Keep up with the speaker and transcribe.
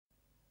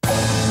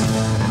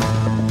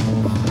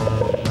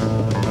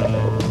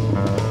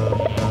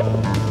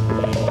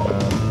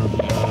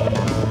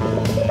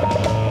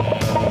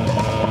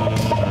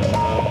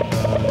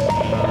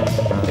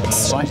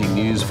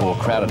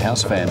Crowded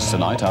House fans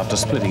tonight after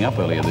splitting up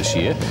earlier this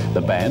year.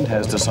 The band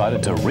has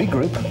decided to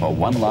regroup for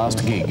one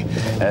last gig.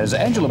 As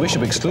Angela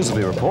Bishop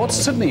exclusively reports,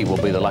 Sydney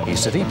will be the lucky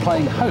city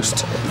playing host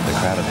to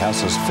Crowded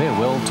House's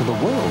Farewell to the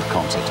World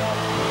concert.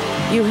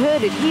 You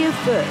heard it here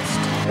first.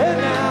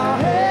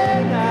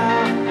 Hey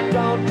now,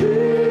 don't do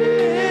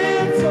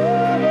it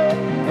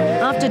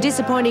over. After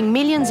disappointing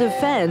millions of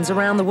fans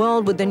around the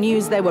world with the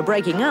news they were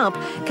breaking up,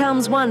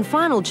 comes one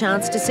final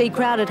chance to see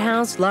Crowded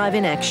House live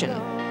in action.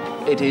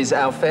 It is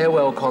our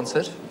farewell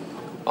concert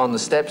on the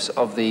steps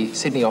of the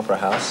Sydney Opera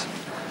House,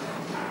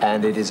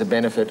 and it is a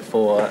benefit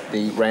for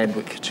the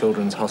Randwick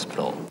Children's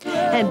Hospital.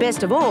 And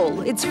best of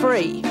all, it's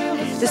free.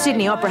 The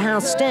Sydney Opera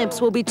House steps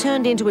will be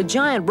turned into a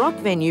giant rock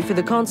venue for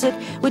the concert,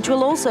 which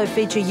will also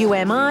feature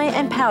UMI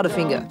and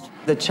Powderfinger.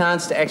 The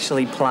chance to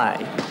actually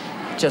play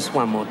just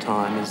one more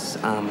time is,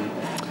 you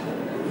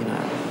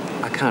know,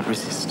 I can't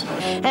resist.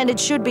 And it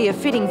should be a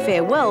fitting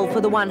farewell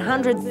for the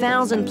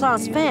 100,000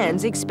 plus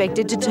fans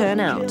expected to turn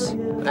out.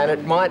 And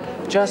it might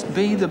just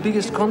be the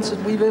biggest concert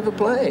we've ever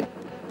played.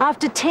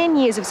 After 10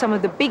 years of some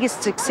of the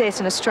biggest success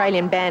an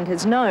Australian band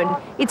has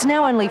known, it's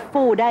now only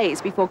 4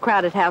 days before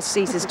Crowded House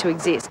ceases to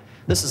exist.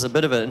 This is a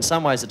bit of in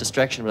some ways, a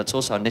distraction, but it's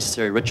also a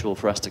necessary ritual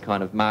for us to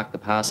kind of mark the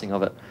passing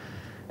of it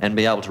and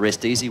be able to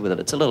rest easy with it.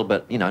 It's a little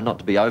bit, you know, not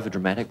to be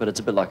over-dramatic, but it's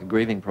a bit like a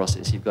grieving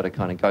process. You've got to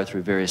kind of go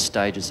through various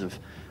stages of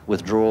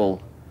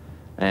withdrawal,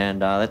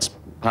 and that's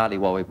partly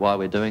why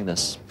we're doing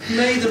this. For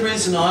me, the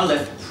reason I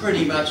left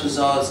pretty much was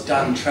I was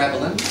done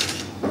travelling.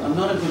 I'm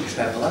not a good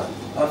traveller.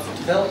 I've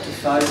developed a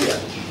phobia,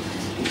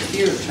 a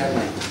fear of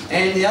travelling.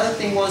 And the other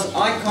thing was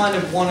I kind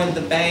of wanted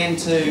the band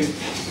to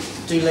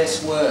do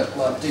less work,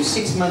 like do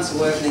 6 months of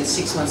work and then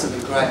 6 months of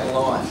a great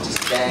life,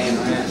 just banging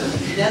around.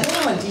 Now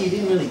that idea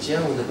didn't really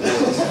gel with the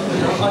boys.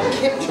 You know, I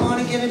kept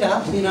trying to get it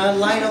up, you know,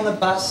 late on the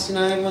bus, you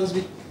know, everyone's a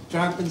bit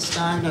drunk and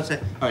stoned. I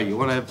said, oh, you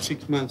want to have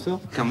 6 months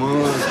off? Come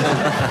on,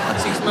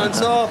 6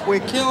 months off, we're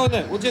killing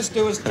it. We'll just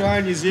do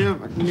Australia, New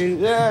Zealand.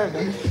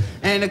 Yeah.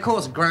 And of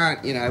course,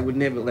 Grant, you know, would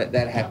never let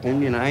that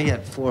happen. You know, he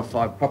had 4 or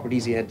 5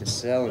 properties he had to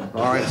sell and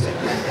buy.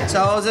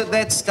 So I was at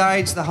that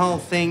stage, the whole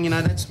thing, you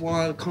know, that's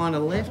why I kind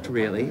of left,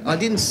 really. I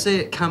didn't see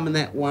it coming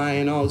that way,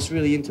 and I was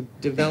really into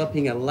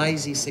developing a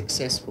lazy,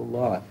 successful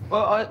life.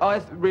 Well,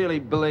 I really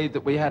believed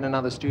that we had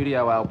another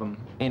studio album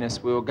in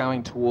us. We were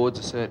going towards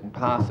a certain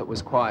path that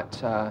was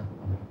quite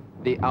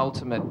the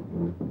ultimate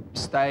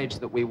stage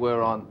that we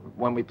were on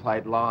when we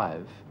played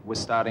live was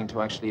starting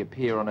to actually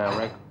appear on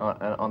our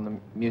on the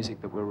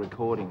music that we're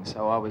recording.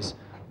 So I was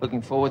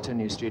looking forward to a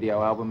new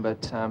studio album,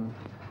 but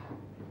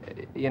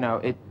you know,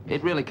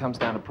 it really comes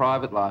down to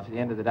private life. At the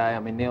end of the day, I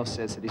mean, Neil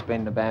says that he's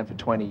been in a band for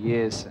 20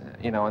 years,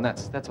 you know, and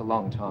that's a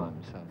long time.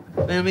 So.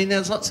 I mean,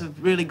 there's lots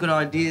of really good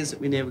ideas that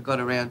we never got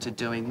around to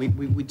doing.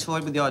 We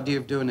toyed with the idea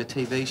of doing a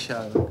TV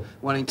show,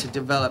 wanting to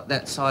develop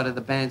that side of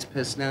the band's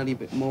personality a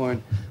bit more,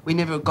 and we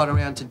never got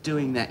around to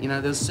doing that. You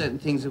know, there's certain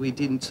things that we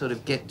didn't sort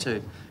of get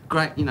to.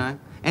 Great, you know,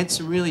 and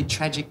some really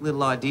tragic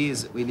little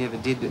ideas that we never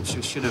did that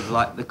we should have,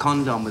 like the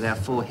condom with our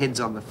 4 heads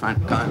on the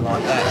front going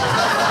like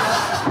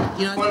that.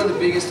 You know, one of the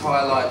biggest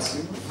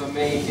highlights for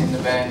me in the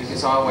band,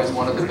 because I always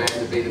wanted the band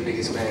to be the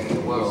biggest band in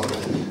the world,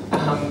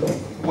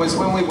 was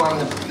when we won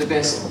the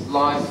Best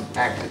Live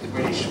Act at the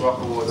British Rock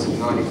Awards in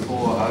 '94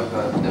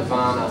 over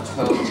Nirvana,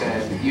 Pearl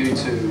Jam,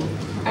 U2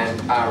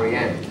 and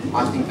R.E.M.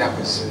 I think that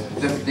was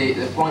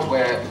the point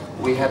where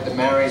we had the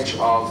marriage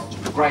of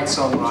great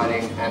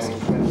songwriting and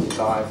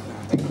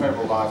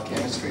incredible live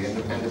chemistry,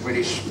 and the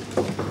British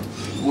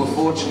were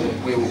fortunate.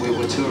 We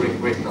were touring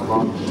Britain a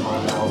lot at the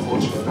time, and they were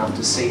fortunate enough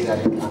to see that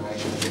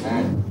incarnation of the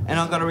band. And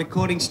I've got a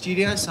recording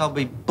studio, so I'll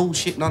be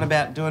bullshitting on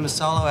about doing a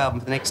solo album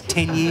for the next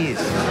 10 years.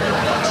 You're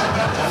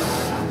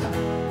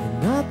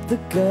not the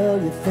girl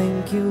you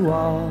think you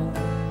are.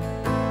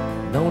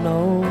 No,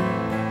 no.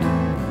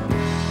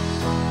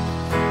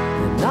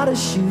 You're not his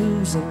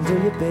shoes under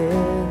your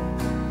bed.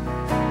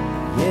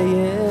 Yeah,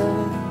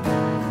 yeah.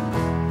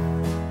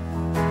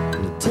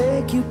 He'll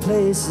take you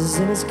places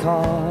in his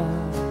car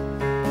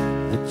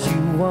that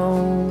you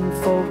won't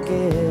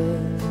forget.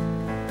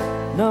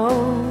 No.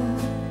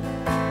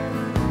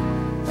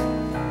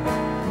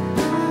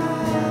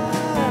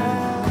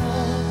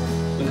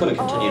 We could have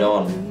continued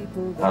on,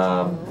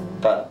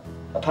 but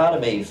a part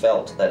of me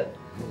felt that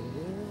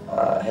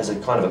has a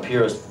kind of a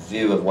purist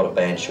view of what a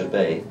band should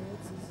be,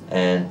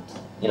 and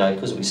you know,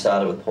 because we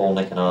started with Paul,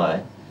 Nick and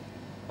I,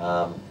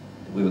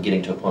 we were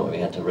getting to a point where we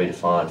had to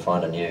redefine,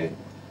 find a new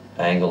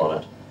angle on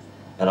it,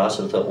 and I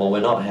sort of thought, well, we're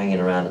not hanging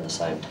around in the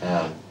same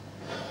town.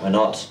 We're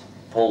not.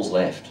 Paul's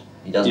left.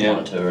 He doesn't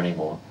want to tour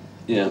anymore.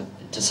 Yeah.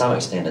 To some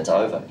extent, it's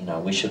over. You know,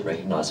 we should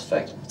recognise the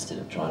fact instead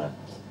of trying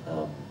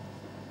to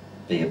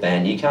be a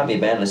band. You can't be a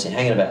band unless you're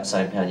hanging about the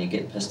same town. You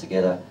get pissed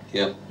together.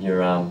 Yeah.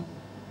 You're. I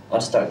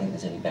just don't think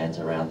there's any bands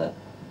around that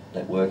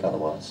work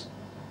otherwise.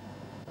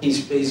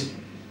 He's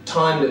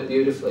timed it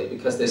beautifully,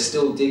 because there's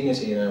still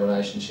dignity in our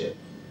relationship.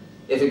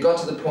 If it got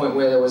to the point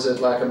where there was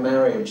like a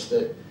marriage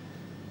that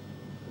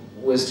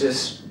was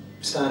just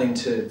starting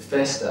to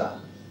fester,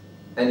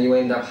 and you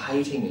end up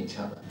hating each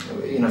other.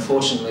 You know,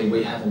 fortunately,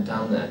 we haven't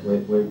done that. We're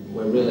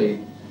really,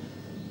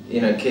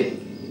 you know,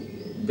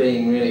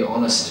 being really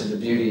honest to the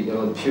beauty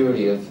or the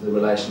purity of the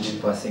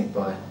relationship, I think,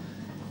 by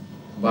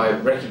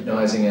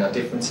recognising our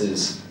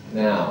differences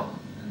now,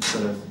 and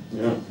sort of.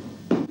 Yeah.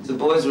 The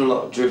boys were a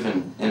lot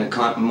driven and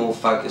kind of more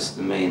focused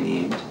than me in the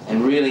end,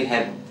 and really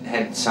had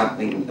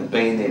something,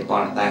 being their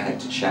bonnet they had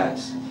to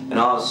chase. And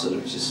I was sort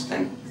of just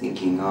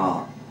thinking,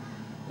 oh,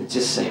 it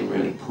just seemed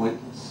really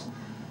pointless.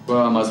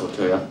 Well, I might as well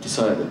tell you, I've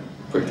decided to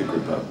break the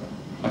group up.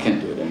 I can't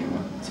do it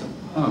anymore. So,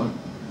 oh,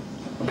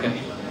 okay.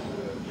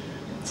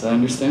 So I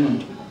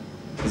understand.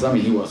 Because I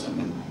mean, he wasn't,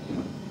 and you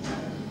know,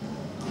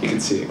 you can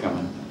see it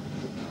coming.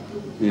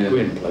 Yeah. We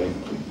hadn't played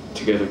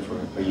together for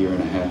a year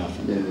and a half.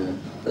 And yeah.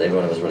 But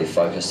everyone was really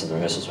focused, and the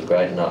rehearsals were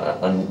great.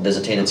 And there's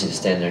a tendency to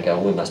stand there and go,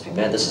 "Oh, we must be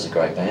mad. This is a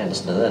great band.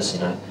 Listen to this,"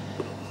 you know.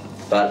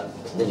 But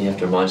then you have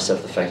to remind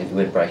yourself of the fact if you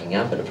weren't breaking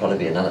up, it'd probably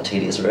be another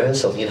tedious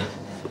rehearsal, you know.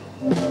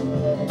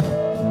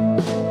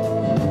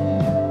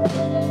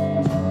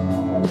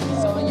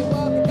 Saw you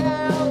walking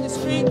down the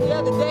street the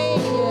other day,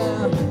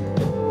 yeah.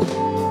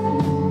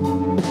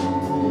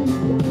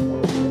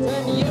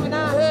 Turned to you and I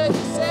heard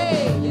you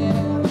say, yeah.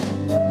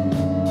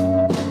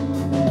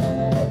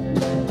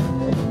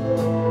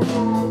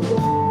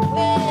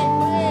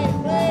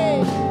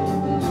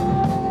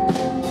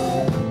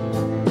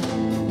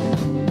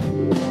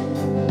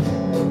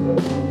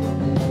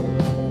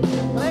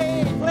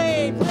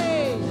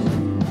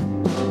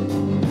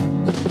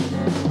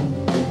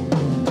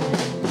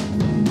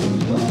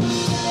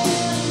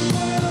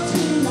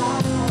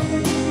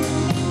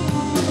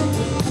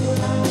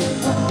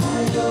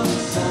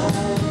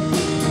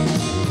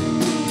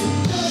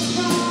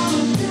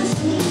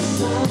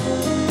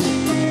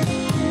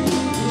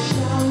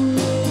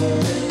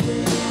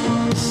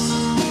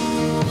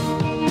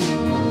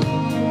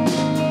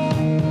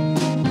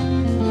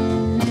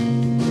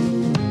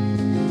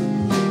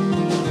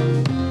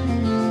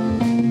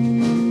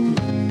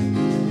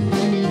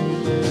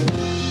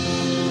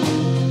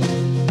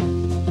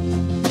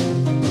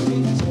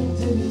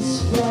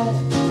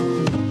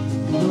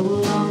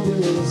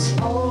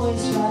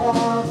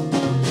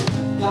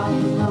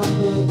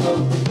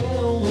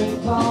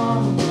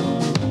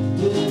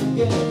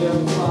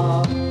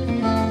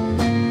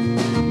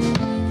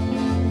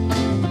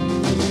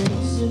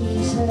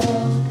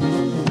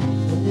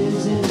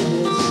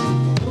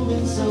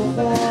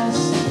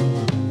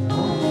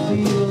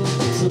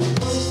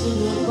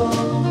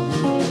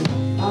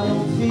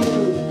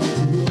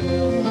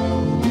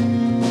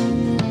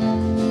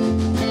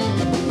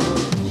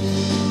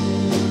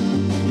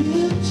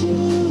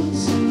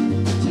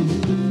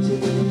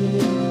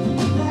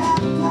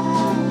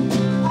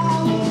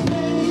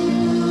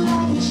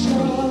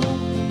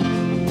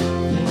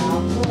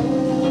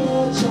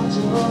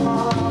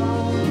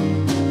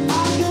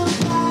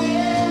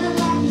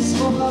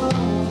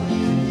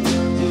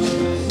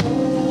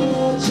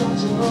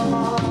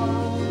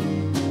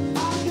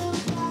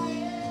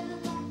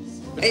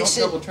 It's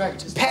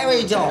a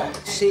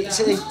paradox. It's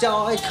a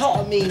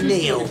dichotomy,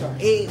 Neil.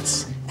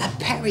 It's a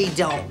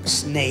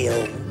paradox,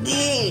 Neil.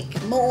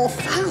 Nick, more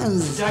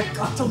fuzz.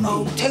 Dichotomy.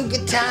 Oh, 2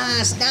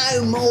 guitars,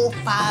 no more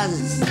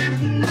fuzz.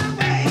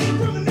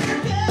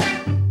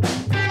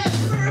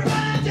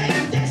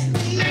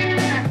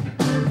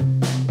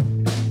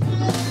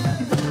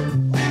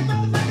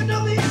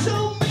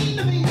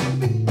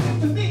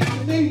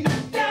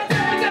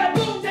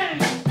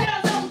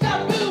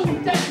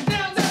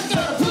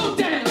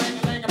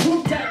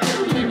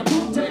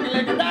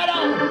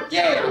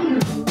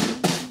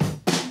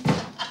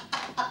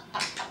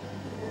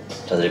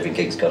 So that every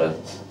gig's got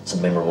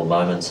some memorable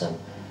moments, and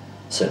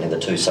certainly the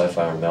 2 so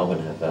far in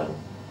Melbourne have,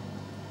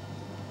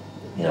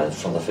 you know,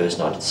 from the first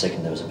night to the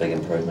second there was a big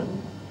improvement.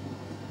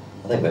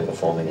 I think we're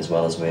performing as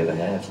well as we ever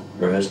have.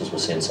 Rehearsals were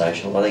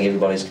sensational. I think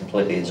everybody's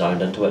completely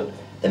zoned into it.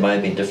 There may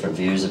have been different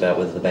views about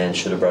whether the band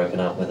should have broken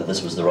up, whether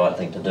this was the right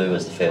thing to do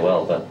as the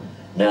farewell, but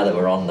now that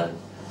we're on the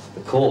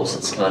course,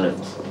 it's kind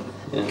of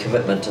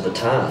commitment to the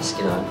task,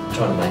 you know,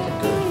 trying to make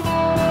it good.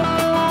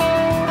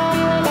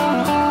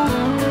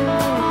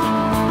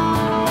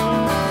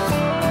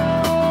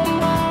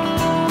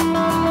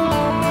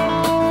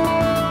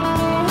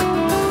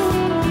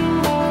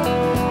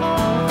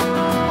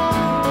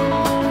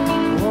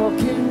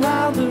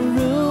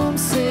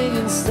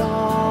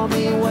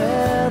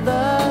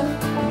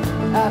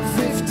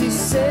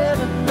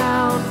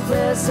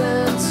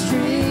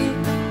 Street.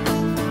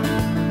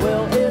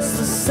 Well, it's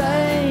the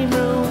same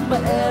room,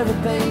 but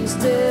everything's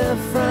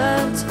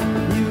different.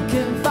 You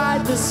can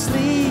fight the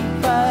sleep,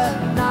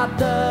 but not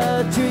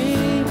the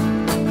dream.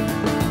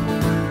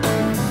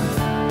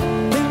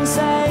 Things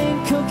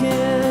ain't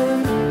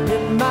cooking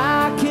in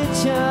my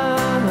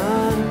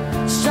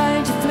kitchen.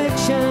 Strange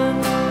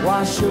affliction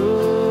wash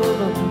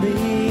over me.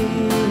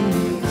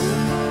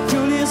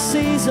 Julius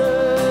Caesar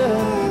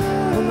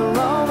and the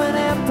Roman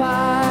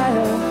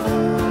Empire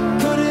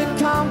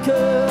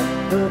conquer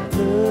the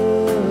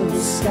blue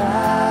sky.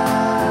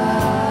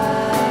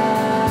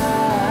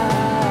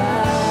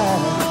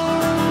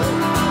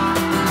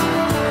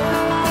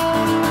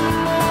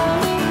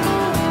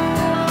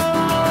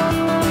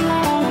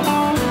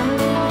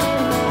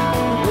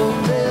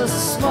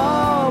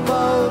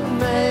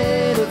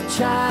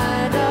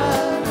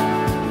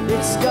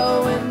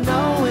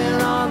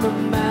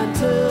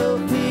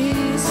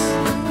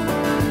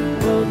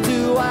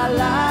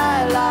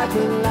 like a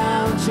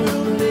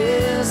lounging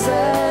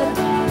lizard,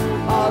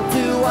 or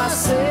do I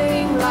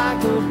sing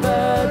like a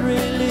bird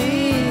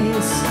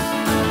release?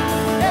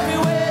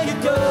 Everywhere you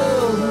go,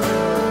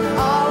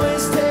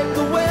 always take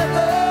the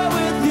weather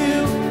with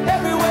you.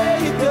 Everywhere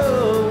you go,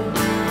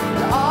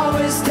 you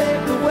always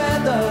take the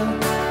weather.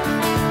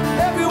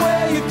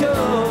 Everywhere you go,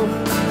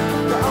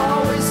 you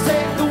always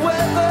take the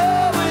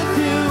weather with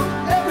you.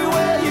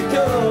 Everywhere you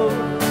go,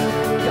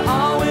 you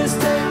always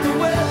take the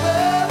weather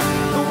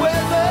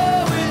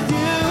with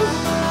you.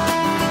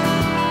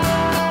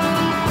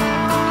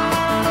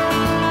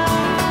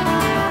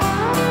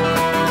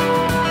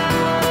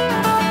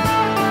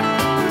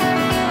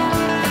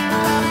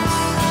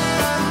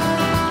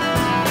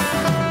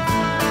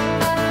 Everywhere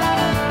you go,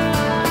 you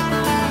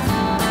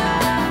always take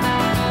the weather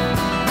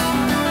with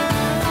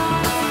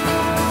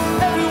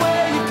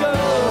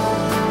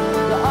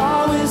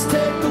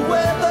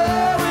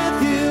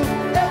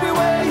you.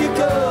 Everywhere you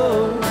go,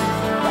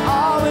 you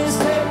always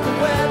take the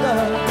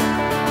weather.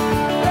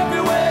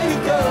 Everywhere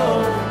you go,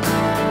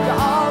 you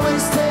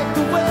always take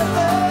the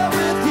weather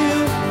with you.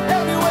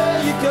 Everywhere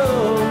you go,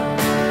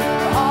 you always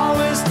take the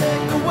weather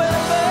with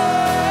you.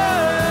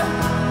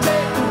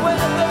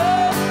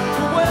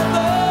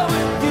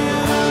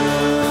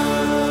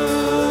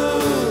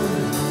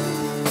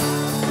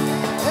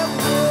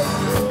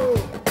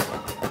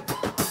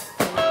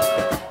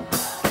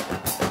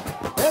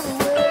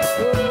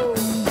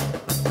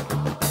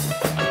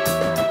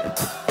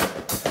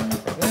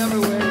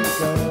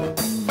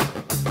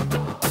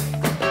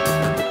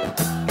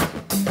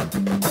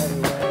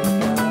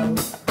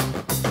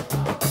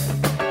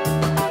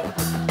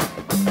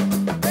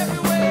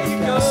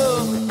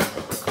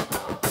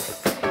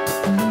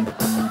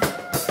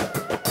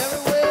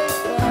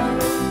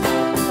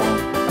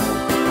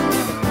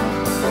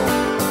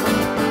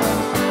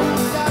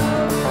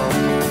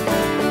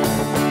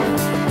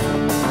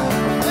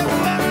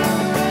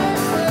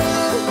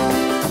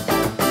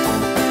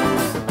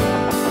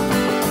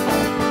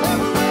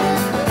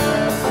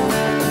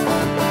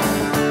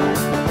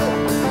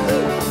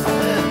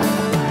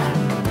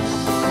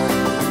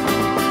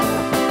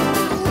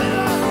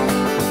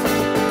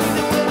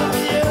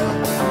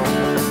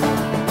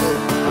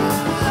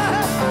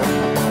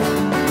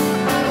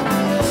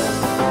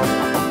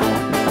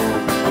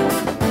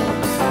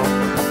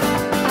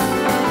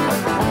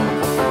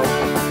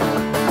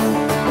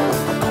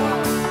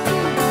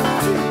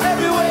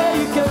 Everywhere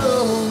you go,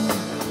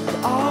 you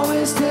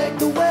always take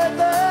the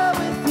weather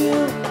with you.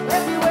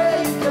 Everywhere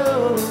you go,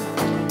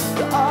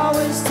 you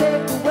always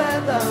take the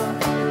weather.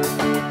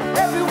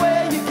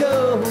 Everywhere you go,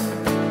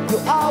 you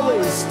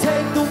always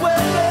take the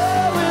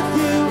weather with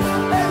you.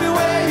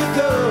 Everywhere you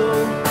go,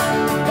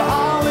 you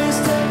always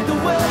take the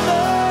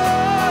weather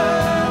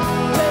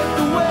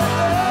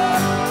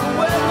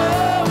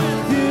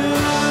with you.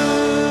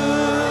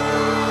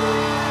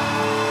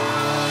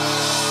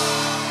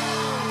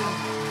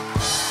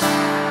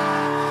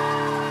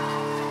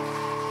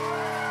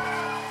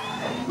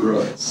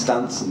 Right,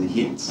 stunts and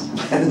hits.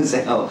 That's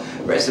our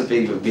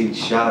recipe for big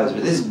shows.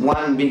 But this is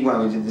one big one.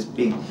 We did this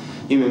big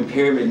human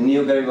pyramid.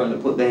 Neil got everyone to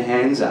put their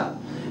hands up,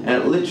 and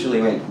it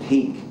literally went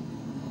pink.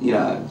 You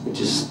know, it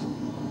just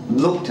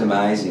looked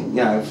amazing.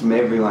 You know, from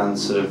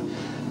everyone's sort of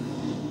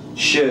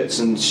shirts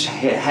and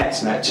hats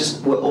and that.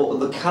 Just all,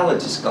 the colour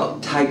just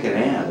got taken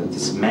out of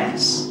this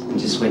mass and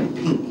just went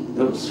pink.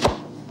 It was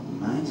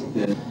amazing.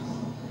 Yeah.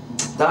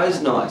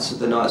 Those nights,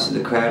 the nights of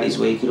the crowdies,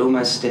 where you could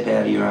almost step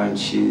out of your own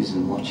shoes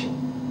and watch it.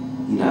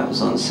 You know, it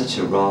was on such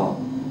a roll.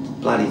 The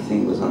bloody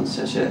thing was on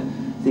such a...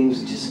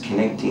 Things were just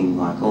connecting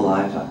like all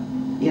over.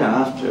 You know,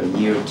 after a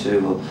year or two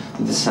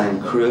with the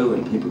same crew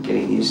and people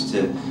getting used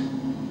to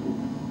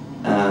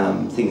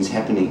things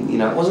happening. You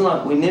know, it wasn't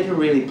like we never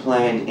really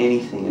planned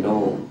anything at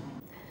all.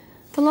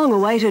 The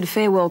long-awaited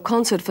farewell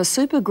concert for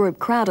supergroup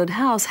Crowded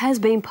House has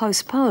been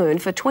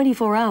postponed for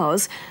 24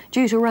 hours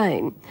due to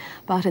rain.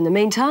 But in the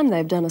meantime,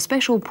 they've done a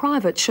special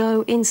private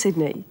show in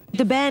Sydney.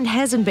 The band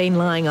hasn't been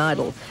lying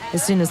idle.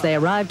 As soon as they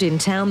arrived in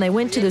town, they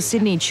went to the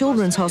Sydney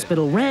Children's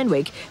Hospital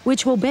Randwick,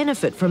 which will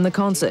benefit from the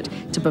concert,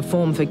 to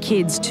perform for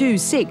kids too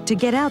sick to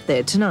get out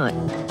there tonight.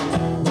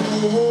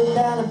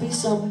 Gotta be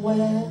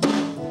somewhere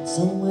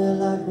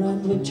like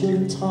Randwick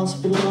Children's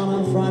Hospital on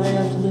a Friday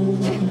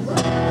afternoon.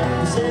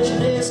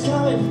 Possession is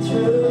coming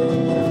through.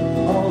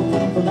 All the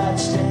people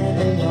that's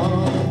standing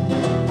on.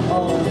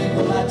 All the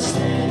people that's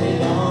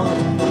standing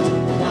on.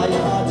 Now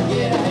you're hard to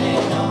get a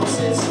hand on.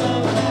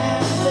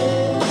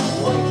 Systematic,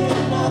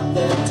 waking up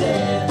the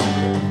dead.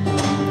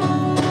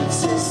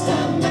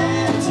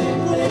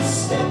 Systematically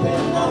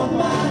stepping on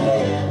my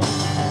head.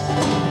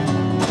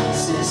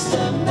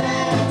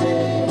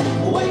 Systematic,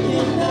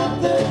 waking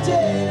up the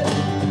dead.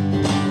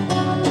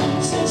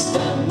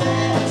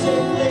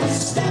 Systematically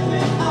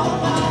stepping on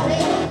my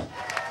head.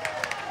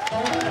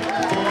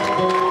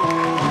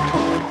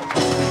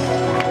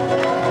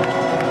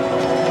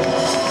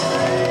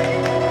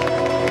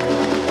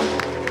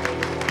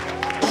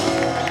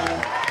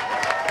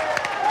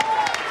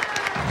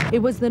 It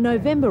It was the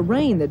November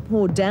rain that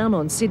poured down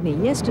on Sydney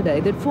yesterday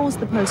that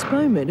forced the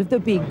postponement of the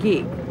big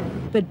gig.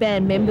 But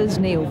band members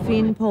Neil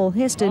Finn, Paul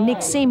Hester,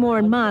 Nick Seymour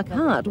and Mark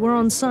Hart were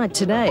on site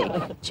today,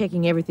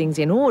 checking everything's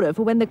in order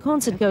for when the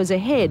concert goes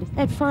ahead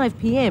at 5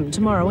 p.m.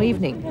 tomorrow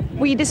evening.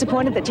 Were you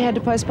disappointed that you had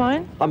to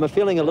postpone? I'm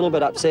feeling a little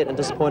bit upset and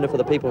disappointed for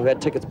the people who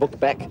had tickets booked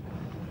back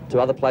to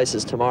other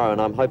places tomorrow,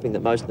 and I'm hoping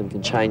that most of them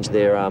can change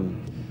their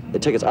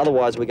tickets.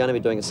 Otherwise, we're going to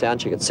be doing a sound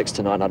check at 6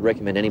 tonight. I'd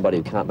recommend anybody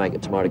who can't make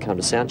it tomorrow to come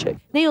to sound check.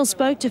 Neil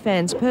spoke to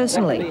fans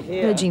personally,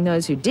 urging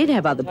those who did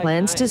have other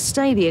plans to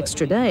stay the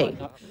extra day.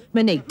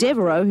 Monique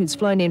Devereaux, who's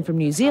flown in from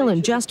New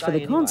Zealand just for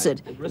the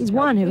concert, is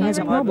one who has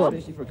a problem.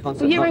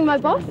 Will you ring my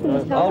boss?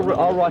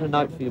 I'll write a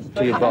note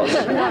to your boss.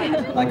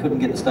 I couldn't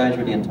get the stage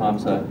ready in time,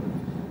 so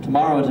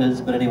tomorrow it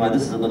is. But anyway,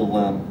 this is a little,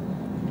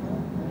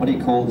 what do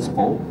you call this,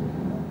 Paul?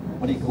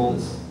 What do you call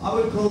this? I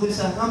would call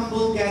this a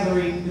humble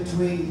gathering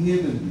between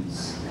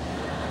humans.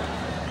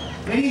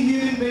 Any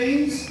human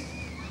beings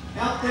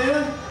out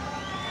there?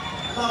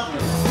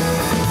 Lovely.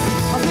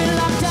 I've been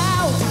locked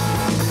out,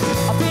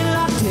 I've been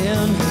locked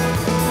in.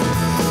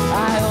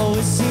 I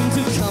always seem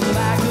to come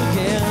back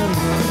again.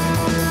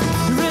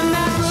 You're in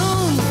that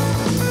room,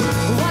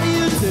 what do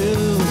you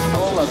do?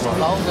 All those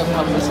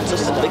rolls, it's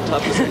just a big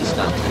type of city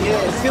stuff.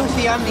 Yeah,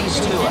 filthy undies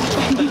too.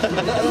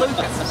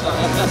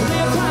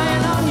 They're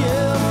crying on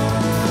you,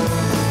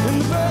 and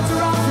the birds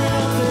are offering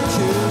up their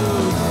cue.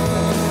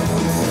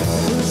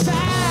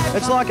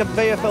 It's like a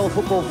VFL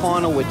football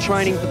final. We're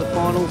training for the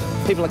finals.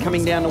 People are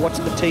coming down to watch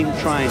the team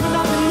train.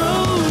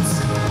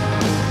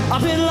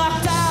 I've been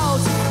locked out,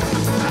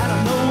 I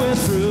don't know where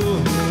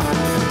through.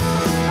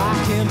 I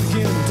can't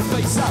begin to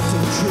face up to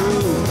the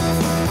truth.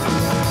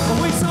 I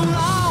wait so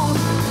long.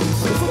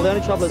 Well, the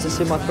only trouble is, I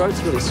said, my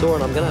throat's really sore,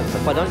 and if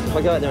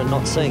I go out there and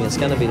not sing, it's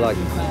going to be like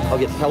I'll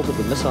get pelted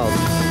with missiles. In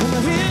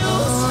the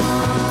hills,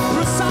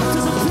 we're soft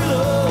as a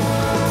pillow.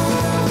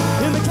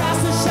 In the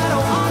castle shadow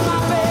on my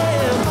bed.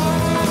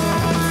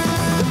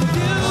 In the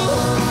view,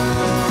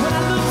 when I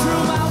look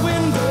through my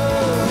window,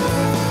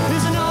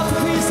 is an awful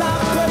piece I'm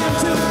praying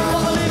to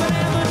for the living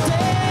and the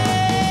dead.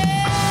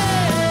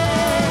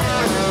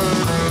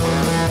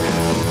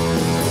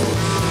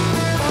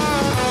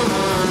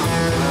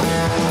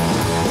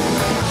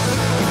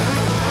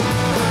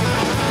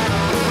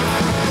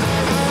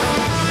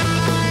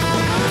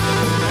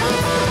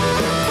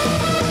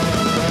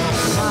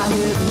 My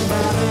hidden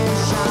valley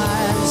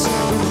shines in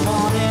the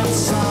morning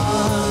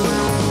sun.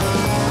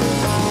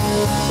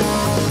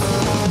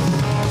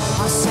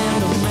 I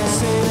send a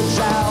message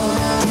out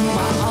to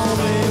my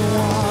only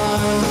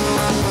one.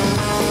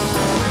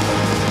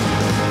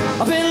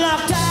 I've been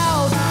locked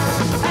out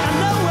and I'm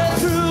nowhere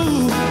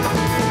through.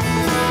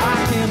 I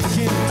can't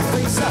begin to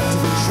face up to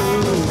the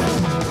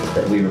truth.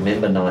 That we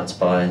remember nights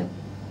by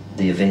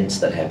the events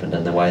that happened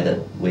and the way that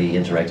we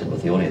interacted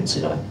with the audience,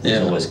 you know. Yeah.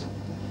 It's always,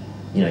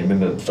 you know, you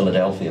remember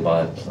Philadelphia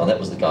that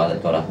was the guy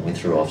that got up and we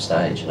threw off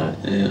stage, you know.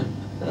 Yeah.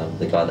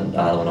 The guy that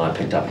Arlo and I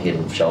picked up head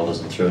and shoulders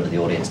and threw into the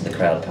audience, and the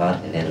crowd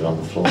parted and landed on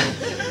the floor.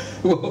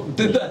 Well,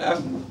 did that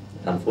happen?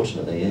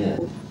 Unfortunately, yeah.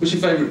 What's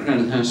your favourite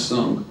Crowded House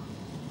song?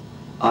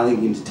 I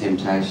think Into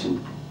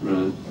Temptation.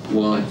 Right.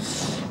 Why?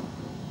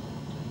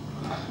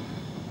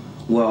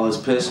 Well, there's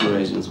personal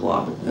reasons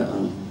why, but I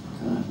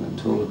can't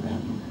talk about it.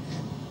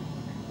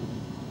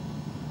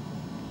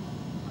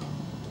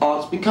 Oh,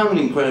 it's become an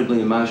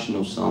incredibly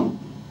emotional song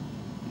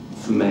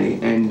for me,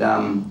 and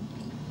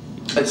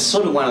it's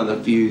sort of one of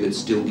the few that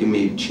still give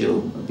me a chill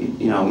a bit,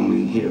 you know, when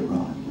we hit it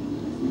right.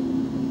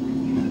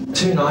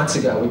 2 nights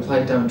ago, we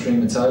played Don't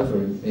Dream It's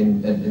Over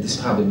at this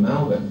pub in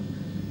Melbourne,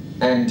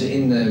 and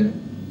in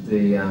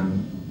the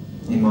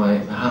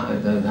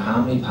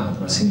harmony part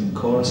that I sing in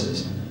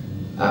choruses,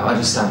 I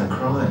just started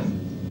crying.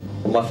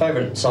 Well, my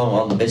favourite song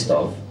on the best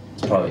of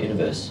is Private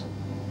Universe,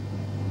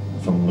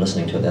 from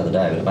listening to it the other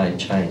day, but it may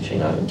change, you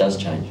know, it does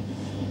change.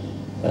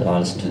 But I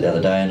listened to it the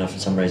other day, and for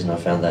some reason I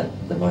found that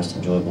the most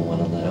enjoyable one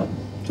on the album.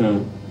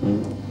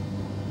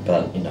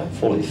 But, you know,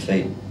 Fall at Your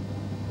Feet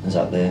is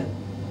up there.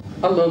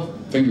 I love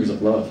Fingers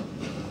of Love.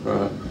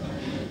 Right.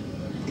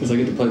 Because I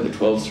get to play the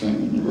 12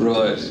 string.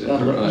 Right.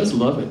 I just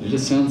love it. It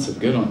just sounds so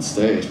good on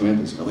stage. We have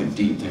these really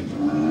deep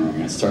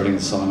things. Starting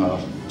the song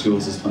off,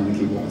 Jules is playing the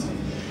keyboards.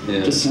 Yeah.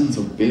 It just sounds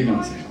so big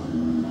on stage.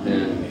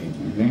 Yeah.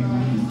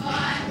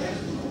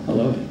 I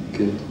love it.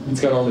 Good.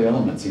 It's got all the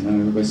elements, you know,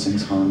 everybody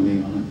sings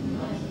harmony on it.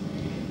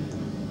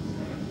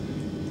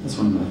 That's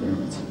one of my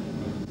favorites.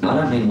 I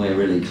don't mean we're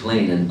really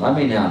clean, and I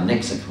mean our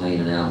necks are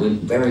clean, and we're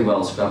very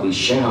well scrubbed. We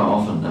shower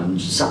often,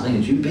 and something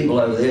that you people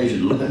over there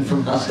should learn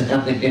from us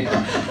down here.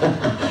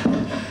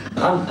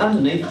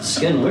 Underneath the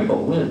skin, we're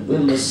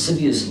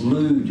lascivious,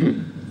 lewd,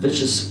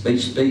 vicious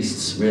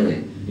beasts,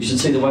 really. You should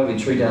see the way we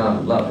treat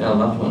our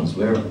loved ones.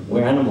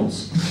 We're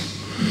animals.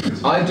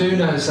 I do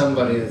know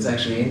somebody that's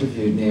actually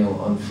interviewed Neil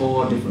on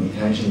 4 different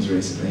occasions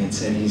recently and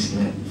said he's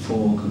met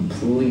 4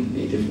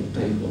 completely different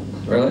people.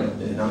 Really?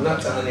 And I'm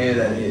not telling you who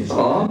that is.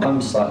 Oh,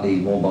 I'm slightly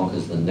more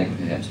bonkers than Nick,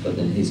 perhaps, but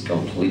then he's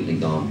completely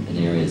gone in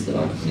areas that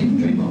I couldn't even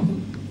dream of.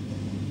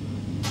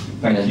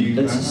 Thank you.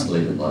 Let's just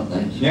leave it like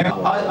that. Yeah.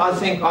 I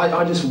think,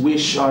 I just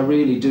wish, I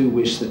really do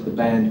wish that the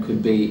band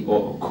could be,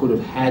 or could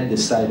have had the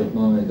state of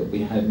mind that we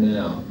have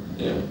now.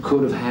 Yeah.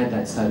 Could have had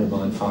that state of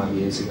mind 5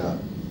 years ago.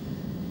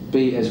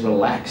 Be as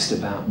relaxed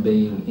about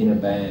being in a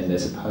band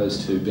as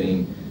opposed to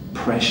being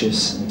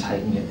precious and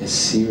taking it as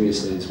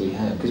seriously as we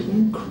have. Because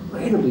we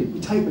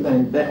take the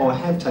band, or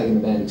have taken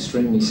the band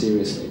extremely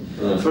seriously.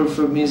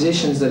 For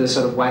musicians that are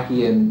sort of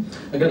wacky and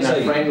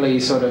friendly,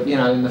 sort of,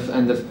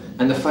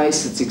 and the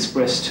face that's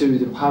expressed to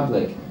the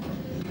public.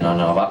 And I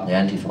know I've upped the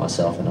ante for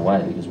myself in a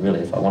way, because really,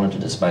 if I wanted to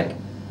just make,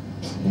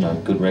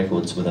 good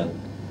records with a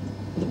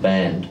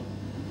band,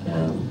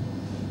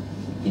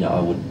 I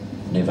would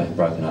never have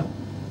broken up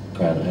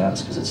Crowded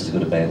House, because it's as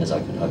good a band as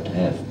I could hope to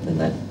have. And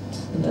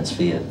that's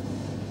fear.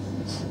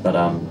 But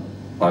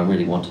I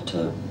really wanted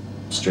to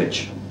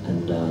stretch,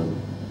 and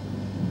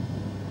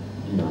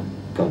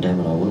God damn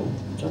it, I will.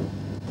 So.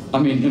 I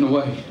mean, in a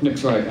way,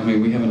 Nick's right. I mean,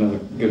 we have another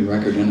good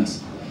record in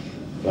us,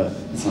 but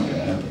it's not going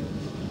to happen.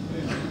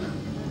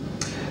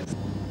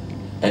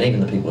 And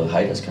even the people who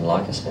hate us can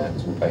like us now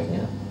because we're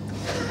breaking out.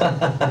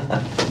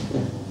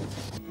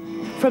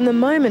 From the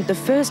moment the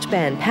first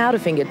band,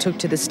 Powderfinger, took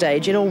to the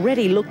stage, it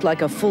already looked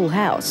like a full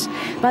house.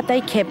 But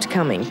they kept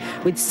coming.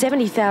 With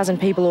 70,000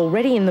 people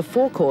already in the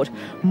forecourt,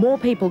 more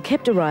people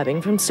kept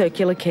arriving from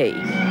Circular Quay.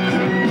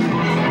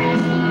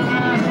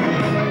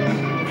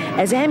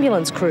 As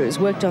ambulance crews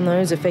worked on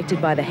those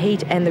affected by the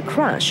heat and the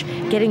crush,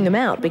 getting them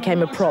out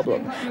became a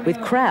problem,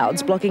 with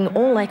crowds blocking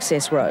all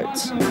access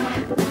roads.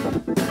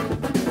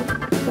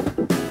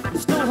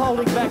 Still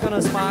holding back on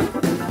us, Mark.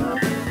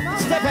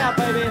 Step out,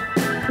 baby.